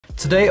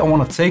Today I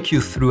want to take you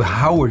through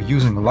how we're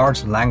using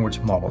large language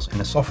models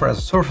in a software as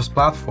a service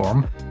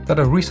platform that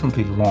I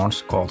recently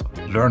launched called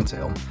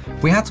Learntail.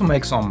 We had to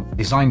make some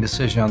design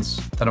decisions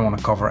that I want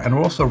to cover, and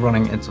we're also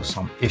running into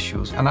some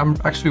issues, and I'm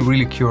actually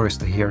really curious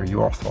to hear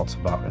your thoughts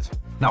about it.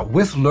 Now,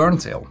 with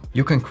Learntail,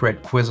 you can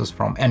create quizzes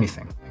from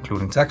anything,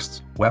 including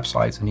texts,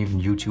 websites, and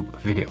even YouTube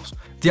videos.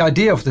 The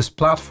idea of this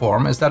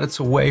platform is that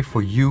it's a way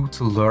for you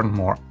to learn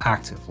more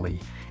actively.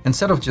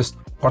 Instead of just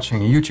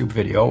watching a YouTube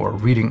video or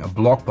reading a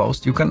blog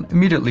post, you can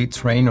immediately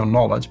train your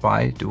knowledge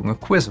by doing a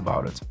quiz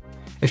about it.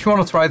 If you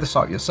want to try this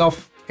out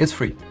yourself, it's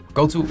free.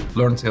 Go to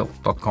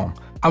learntail.com.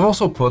 I've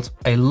also put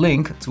a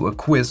link to a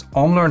quiz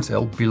on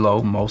Learntail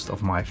below most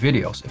of my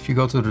videos. If you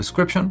go to the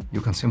description,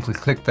 you can simply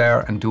click there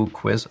and do a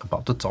quiz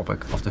about the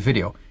topic of the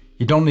video.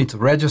 You don't need to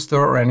register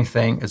or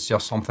anything, it's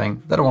just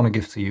something that I want to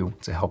give to you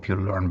to help you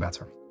learn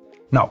better.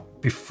 Now,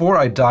 before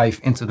I dive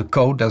into the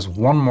code, there's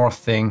one more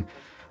thing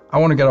I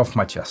want to get off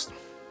my chest.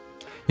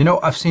 You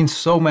know, I've seen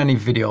so many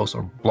videos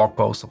or blog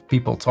posts of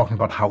people talking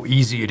about how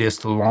easy it is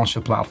to launch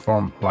a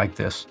platform like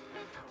this.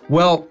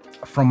 Well,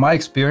 from my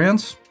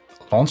experience,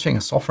 launching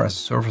a software as a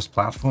service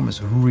platform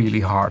is really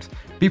hard.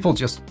 People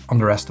just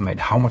underestimate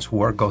how much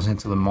work goes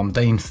into the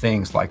mundane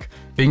things like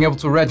being able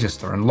to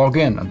register and log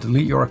in and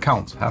delete your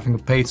account, having a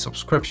paid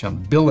subscription,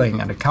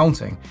 billing and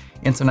accounting,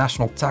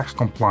 international tax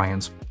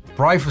compliance,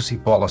 privacy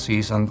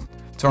policies and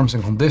terms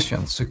and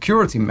conditions,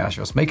 security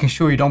measures, making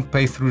sure you don't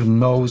pay through the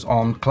nose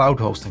on cloud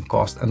hosting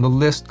costs, and the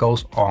list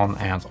goes on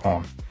and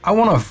on. I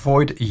want to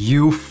avoid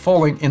you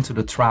falling into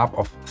the trap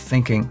of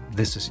thinking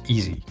this is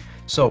easy.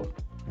 So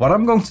what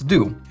I'm going to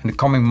do in the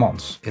coming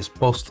months is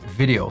post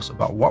videos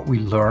about what we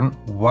learn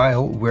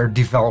while we're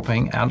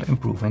developing and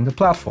improving the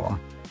platform.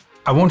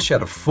 I won't share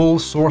the full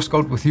source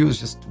code with you, it's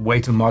just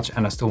way too much,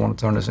 and I still want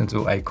to turn this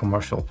into a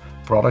commercial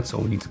product, so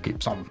we need to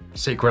keep some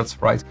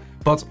secrets, right?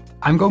 But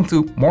I'm going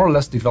to more or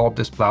less develop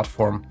this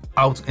platform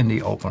out in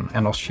the open,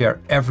 and I'll share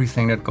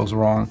everything that goes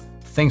wrong,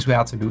 things we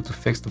had to do to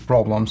fix the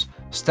problems,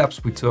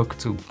 steps we took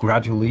to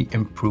gradually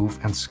improve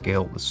and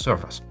scale the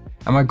service.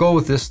 And my goal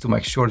with this is to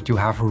make sure that you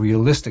have a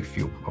realistic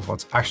view of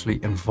what's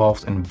actually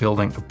involved in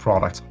building a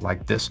product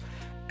like this,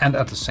 and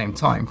at the same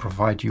time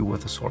provide you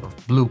with a sort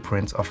of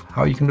blueprint of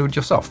how you can do it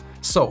yourself.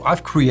 So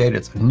I've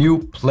created a new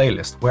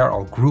playlist where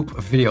I'll group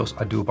videos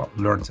I do about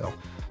Learntail,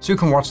 so you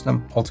can watch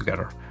them all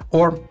together,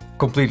 or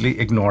completely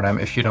ignore them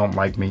if you don't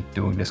like me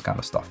doing this kind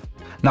of stuff.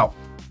 Now,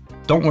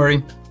 don't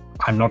worry,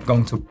 I'm not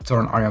going to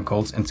turn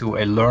ArjanCodes into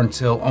a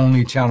Learntail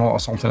only channel or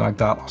something like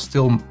that. I'll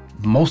still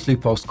mostly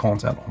post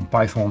content on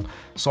Python,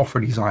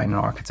 software design and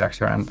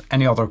architecture, and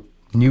any other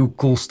new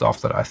cool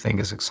stuff that I think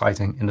is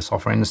exciting in the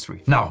software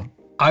industry. Now,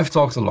 I've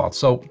talked a lot,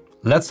 so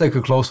let's take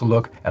a closer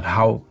look at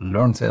how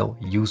Learntail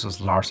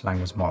uses large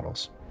language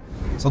models.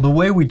 So the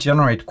way we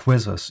generate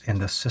quizzes in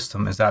this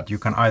system is that you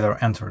can either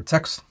enter a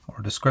text or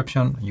a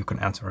description, you can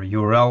enter a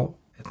URL,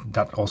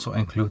 that also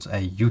includes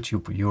a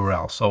YouTube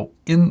URL. So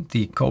in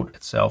the code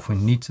itself, we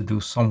need to do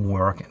some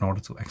work in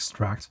order to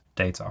extract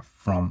data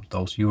from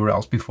those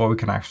URLs before we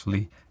can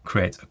actually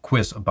create a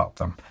quiz about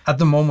them. At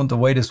the moment, the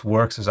way this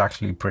works is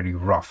actually pretty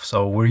rough.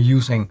 So we're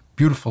using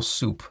beautiful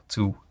soup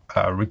to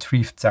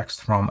retrieve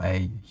text from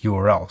a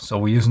URL. So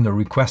we're using the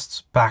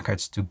requests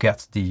package to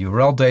get the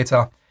URL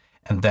data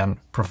and then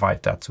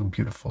provide that to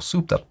beautiful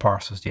soup that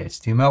parses the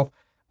HTML.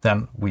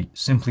 Then we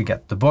simply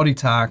get the body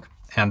tag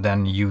and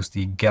then use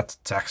the get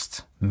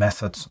text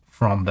method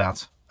from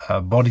that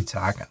body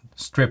tag and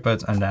strip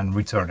it and then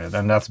return it.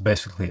 And that's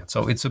basically it.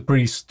 So it's a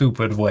pretty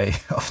stupid way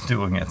of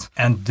doing it.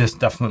 And this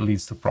definitely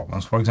leads to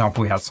problems. For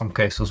example, we had some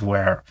cases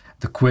where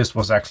the quiz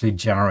was actually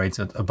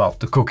generated about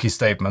the cookie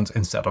statement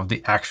instead of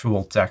the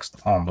actual text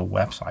on the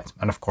website.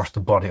 And of course, the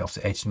body of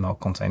the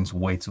HTML contains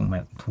way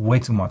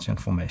too much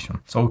information.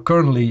 So we're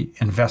currently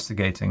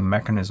investigating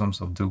mechanisms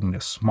of doing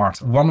this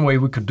smart. One way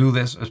we could do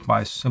this is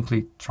by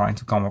simply trying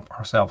to come up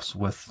ourselves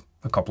with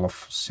a couple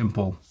of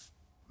simple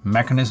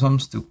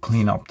mechanisms to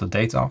clean up the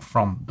data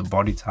from the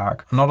body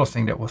tag. Another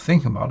thing that we're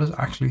thinking about is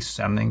actually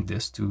sending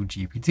this to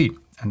GPT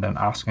and then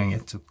asking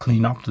it to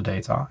clean up the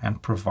data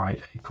and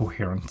provide a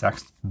coherent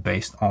text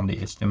based on the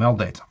HTML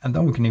data. And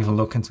then we can even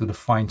look into the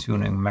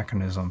fine-tuning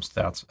mechanisms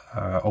that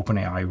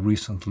OpenAI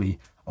recently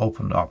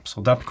opened up.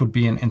 So that could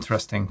be an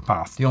interesting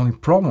path. The only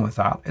problem with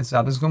that is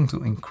that it's going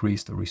to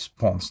increase the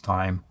response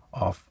time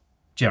of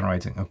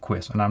generating a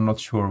quiz. And I'm not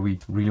sure we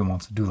really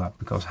want to do that,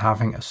 because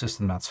having a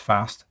system that's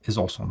fast is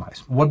also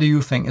nice. What do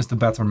you think is the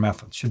better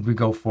method? Should we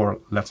go for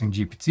letting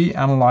GPT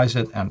analyze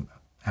it and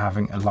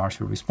having a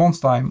larger response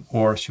time,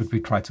 or should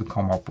we try to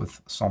come up with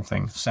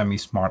something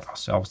semi-smart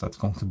ourselves that's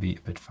going to be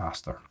a bit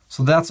faster?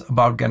 So that's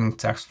about getting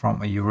text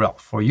from a URL.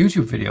 For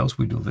YouTube videos,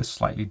 we do this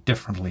slightly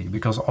differently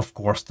because, of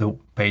course, the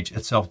page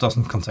itself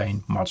doesn't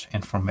contain much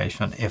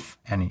information, if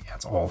any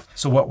at all.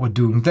 So what we're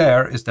doing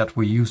there is that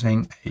we're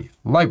using a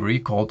library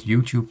called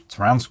YouTube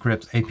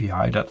Transcript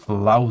API that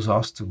allows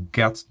us to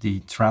get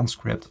the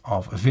transcript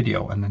of a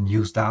video and then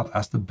use that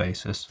as the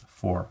basis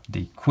for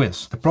the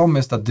quiz. The problem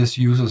is that this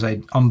uses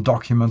an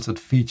undocumented documented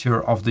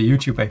feature of the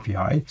YouTube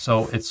API.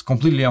 So it's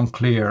completely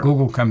unclear.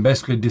 Google can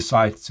basically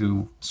decide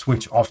to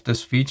switch off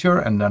this feature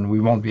and then we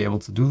won't be able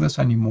to do this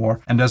anymore.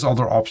 And there's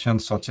other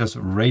options such as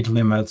rate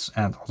limits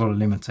and other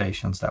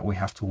limitations that we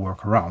have to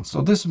work around.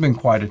 So this has been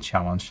quite a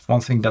challenge.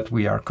 One thing that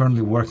we are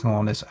currently working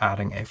on is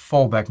adding a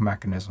fallback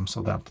mechanism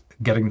so that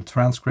getting the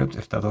transcript,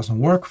 if that doesn't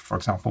work, for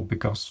example,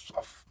 because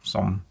of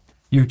some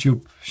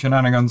YouTube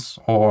shenanigans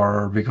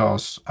or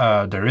because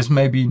there is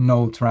maybe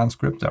no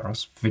transcript.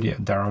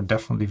 There are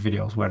definitely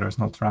videos where there's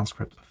no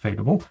transcript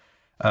available.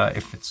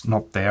 If it's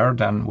not there,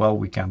 then, well,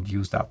 we can't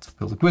use that to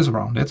build a quiz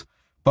around it.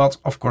 But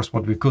of course,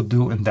 what we could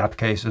do in that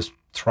case is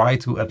try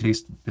to at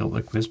least build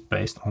a quiz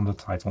based on the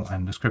title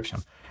and description.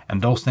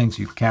 And those things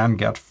you can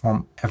get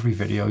from every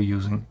video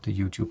using the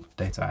YouTube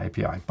Data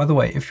API. By the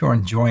way, if you're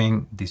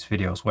enjoying these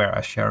videos where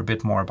I share a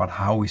bit more about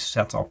how we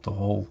set up the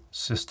whole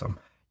system,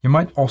 you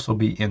might also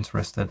be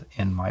interested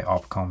in my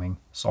upcoming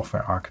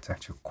software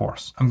architecture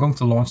course. I'm going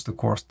to launch the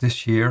course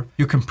this year.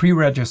 You can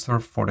pre-register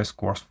for this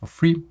course for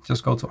free.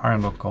 Just go to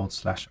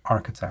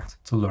arjan.codes/architect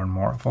to learn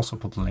more. I've also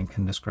put the link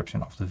in the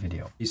description of the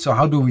video. So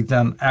how do we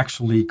then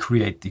actually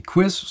create the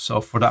quiz? So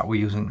for that,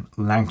 we're using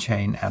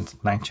Langchain, and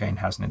Langchain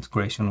has an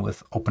integration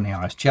with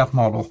OpenAI's chat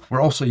model.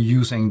 We're also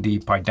using the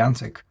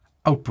Pydantic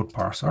output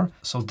parser.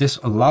 So this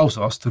allows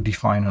us to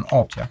define an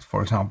object.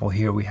 For example,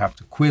 here we have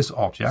the quiz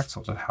object.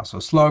 So that has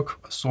a slug,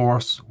 a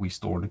source, we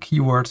store the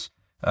keywords.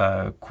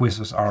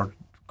 Quizzes are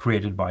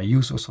created by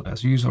users, so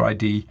there's user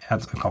ID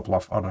and a couple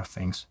of other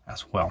things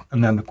as well.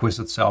 And then the quiz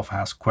itself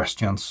has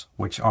questions,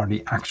 which are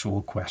the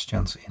actual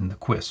questions in the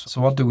quiz.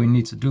 So what do we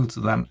need to do to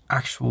then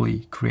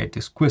actually create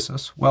these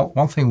quizzes? Well,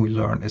 one thing we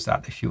learned is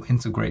that if you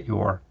integrate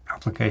your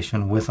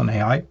application with an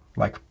AI,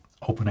 like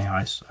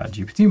OpenAI's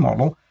GPT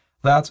model,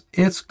 that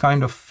it's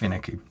kind of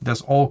finicky.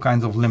 There's all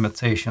kinds of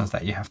limitations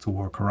that you have to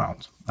work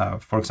around.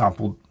 For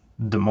example,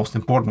 the most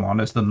important one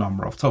is the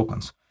number of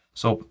tokens.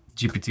 So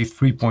GPT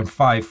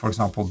 3.5, for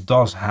example,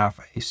 does have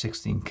a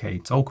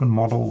 16K token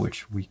model,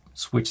 which we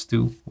switched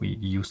to. We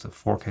used a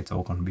 4K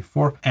token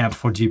before. And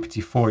for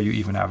GPT-4, you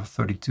even have a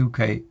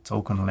 32K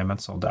token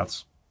limit. So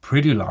that's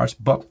pretty large,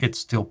 but it's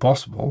still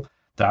possible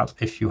that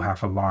if you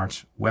have a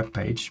large web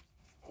page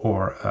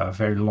or a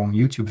very long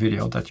YouTube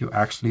video, that you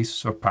actually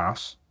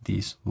surpass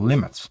these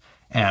limits,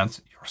 and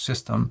your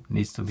system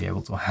needs to be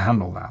able to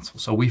handle that.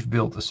 So we've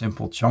built a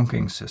simple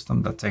chunking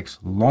system that takes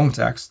long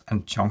text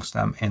and chunks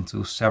them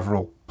into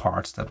several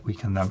parts that we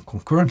can then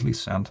concurrently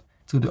send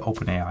to the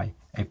OpenAI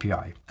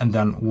API. And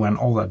then when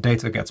all that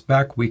data gets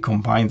back, we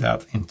combine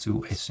that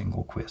into a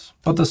single quiz.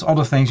 But there's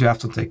other things you have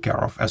to take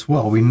care of as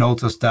well. We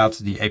noticed that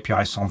the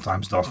API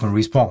sometimes doesn't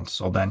respond.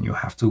 So then you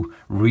have to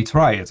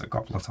retry it a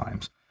couple of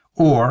times.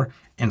 Or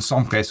in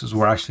some cases,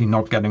 we're actually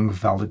not getting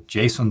valid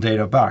JSON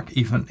data back,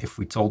 even if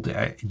we told the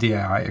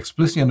AI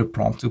explicitly in the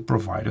prompt to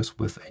provide us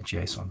with a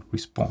JSON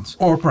response.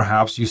 Or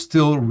perhaps you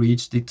still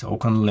reach the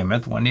token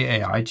limit when the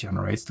AI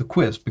generates the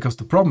quiz, because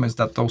the problem is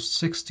that those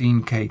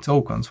 16K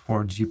tokens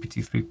for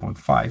GPT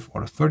 3.5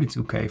 or the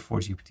 32K for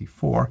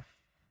GPT-4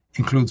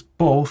 includes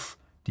both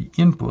the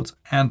input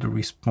and the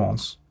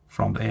response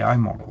from the AI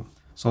model.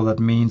 So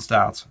that means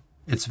that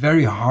it's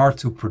very hard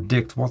to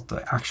predict what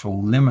the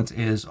actual limit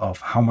is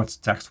of how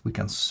much text we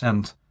can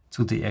send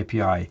to the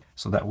API,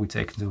 so that we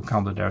take into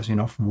account that there's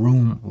enough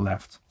room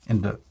left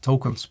in the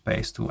token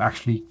space to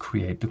actually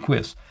create the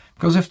quiz.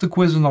 Because if the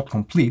quiz is not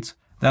complete,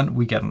 then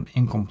we get an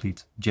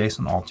incomplete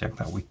JSON object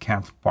that we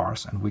can't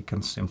parse, and we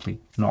can simply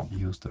not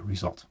use the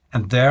result.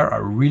 And there I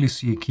really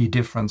see a key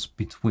difference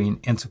between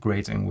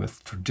integrating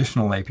with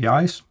traditional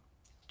APIs,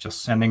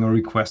 just sending a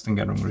request and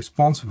getting a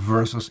response,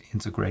 versus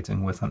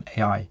integrating with an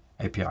AI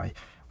API.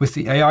 With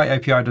the AI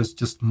API, there's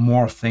just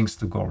more things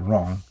to go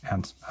wrong.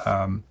 And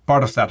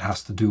part of that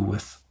has to do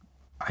with,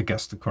 I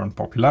guess, the current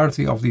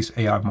popularity of these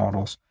AI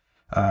models,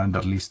 and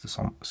that leads to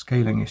some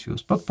scaling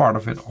issues. But part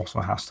of it also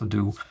has to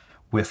do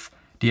with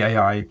the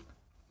AI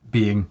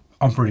being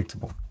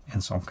unpredictable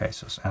in some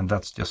cases. And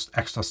that's just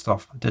extra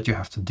stuff that you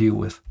have to deal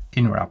with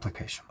in your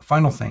application. The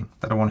final thing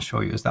that I want to show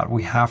you is that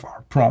we have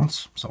our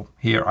prompts. So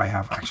here I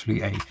have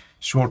actually a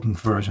shortened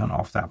version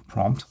of that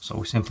prompt. So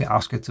we simply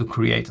ask it to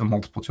create a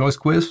multiple choice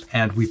quiz,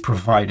 and we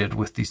provide it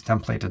with these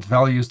templated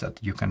values that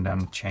you can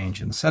then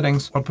change in the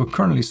settings. What we're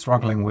currently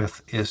struggling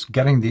with is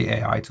getting the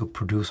AI to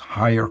produce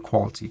higher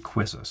quality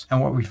quizzes.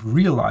 And what we've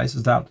realized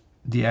is that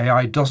the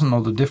AI doesn't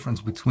know the difference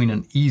between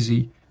an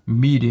easy,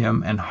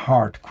 medium, and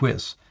hard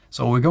quiz.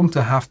 So we're going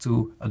to have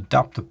to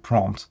adapt the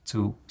prompt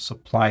to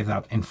supply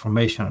that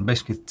information and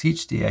basically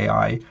teach the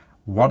AI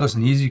what is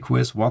an easy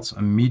quiz, what's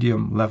a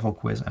medium level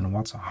quiz, and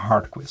what's a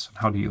hard quiz, and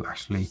how do you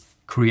actually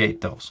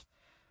create those.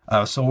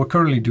 So we're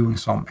currently doing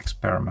some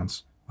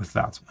experiments with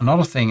that.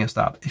 Another thing is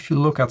that if you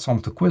look at some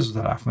of the quizzes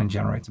that have been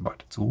generated by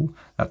the tool,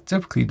 that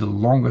typically the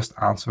longest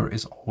answer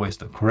is always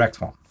the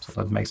correct one. So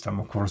that makes them,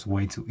 of course,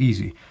 way too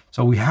easy.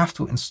 So we have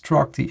to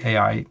instruct the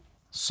AI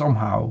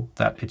somehow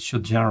that it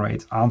should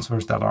generate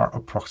answers that are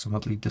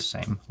approximately the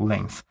same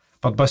length.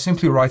 But by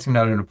simply writing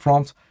that in a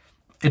prompt,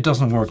 it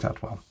doesn't work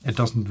that well. It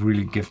doesn't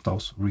really give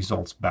those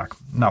results back.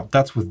 Now,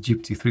 that's with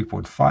GPT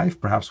 3.5.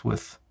 Perhaps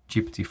with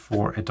GPT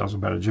 4, it does a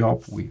better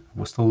job.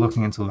 We're still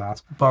looking into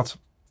that. But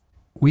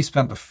we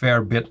spent a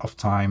fair bit of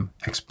time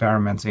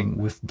experimenting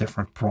with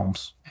different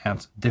prompts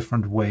and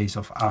different ways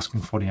of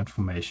asking for the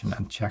information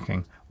and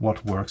checking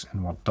what works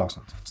and what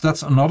doesn't. So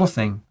that's another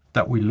thing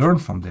that we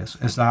learned from this,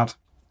 is that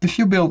if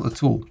you build a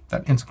tool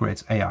that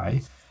integrates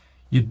AI,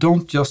 you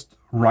don't just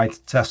write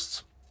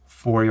tests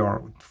for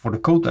the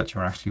code that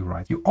you're actually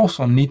writing. You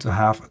also need to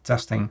have a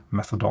testing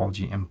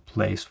methodology in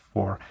place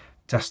for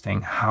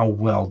testing how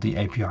well the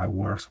API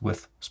works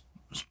with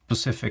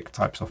specific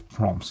types of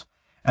prompts.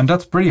 And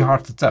that's pretty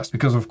hard to test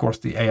because, of course,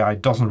 the AI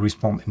doesn't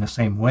respond in the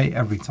same way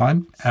every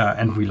time.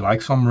 And we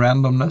like some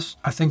randomness.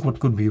 I think what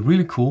could be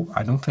really cool,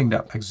 I don't think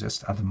that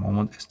exists at the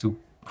moment, is to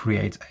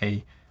create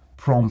a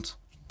prompt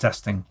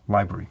testing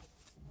library.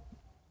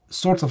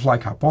 Sort of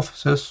like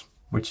Hypothesis,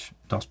 which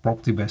does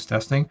property-based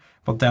testing,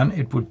 but then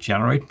it would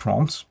generate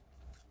prompts,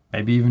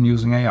 maybe even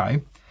using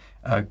AI,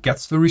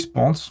 gets the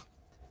response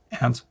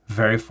and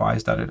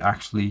verifies that it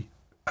actually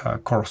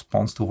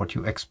corresponds to what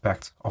you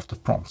expect of the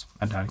prompt.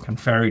 And then you can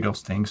vary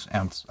those things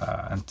and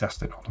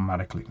test it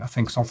automatically. I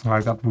think something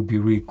like that would be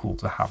really cool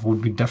to have,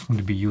 would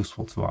definitely be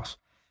useful to us.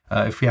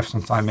 If we have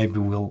some time, maybe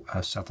we'll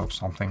set up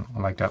something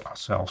like that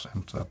ourselves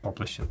and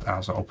publish it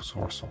as open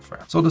source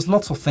software. So there's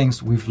lots of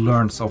things we've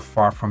learned so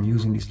far from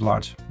using these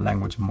large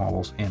language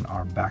models in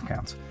our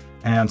backend.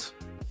 And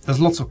there's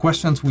lots of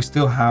questions we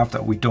still have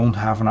that we don't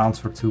have an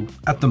answer to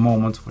at the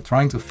moment. We're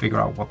trying to figure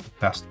out what the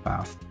best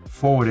path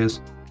forward is.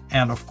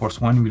 And of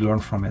course, when we learn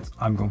from it,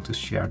 I'm going to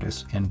share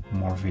this in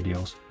more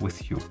videos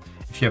with you.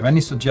 If you have any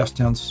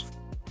suggestions,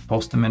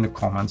 post them in the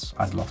comments.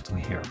 I'd love to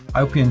hear. I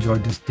hope you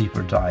enjoyed this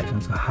deeper dive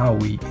into how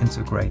we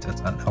integrated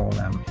an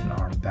LLM in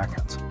our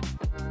backend.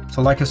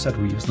 So like I said,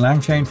 we use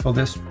Langchain for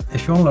this.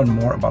 If you want to learn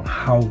more about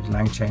how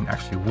Langchain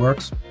actually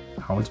works,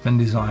 how it's been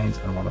designed,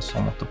 and what are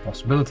some of the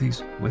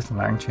possibilities with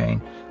Langchain,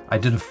 I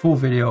did a full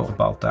video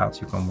about that.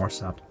 You can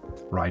watch that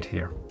right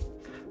here.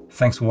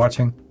 Thanks for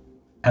watching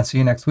and see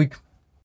you next week.